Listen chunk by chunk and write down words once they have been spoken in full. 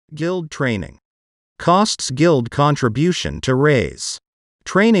Guild training. Costs guild contribution to raise.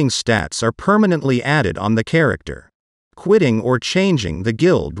 Training stats are permanently added on the character. Quitting or changing the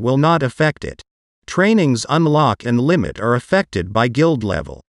guild will not affect it. Training's unlock and limit are affected by guild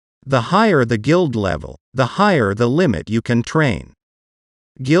level. The higher the guild level, the higher the limit you can train.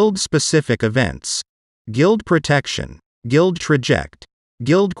 Guild-specific events. Guild Protection, Guild Traject,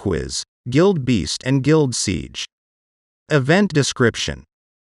 Guild Quiz, Guild Beast and Guild Siege. Event description.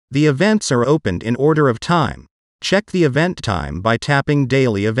 The events are opened in order of time. Check the event time by tapping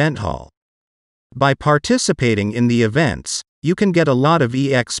Daily Event Hall. By participating in the events, you can get a lot of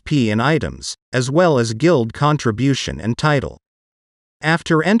EXP and items, as well as guild contribution and title.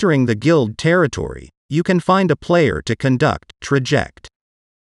 After entering the guild territory, you can find a player to conduct Traject.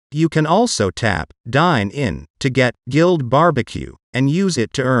 You can also tap Dine In to get Guild Barbecue and use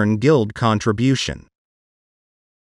it to earn guild contribution.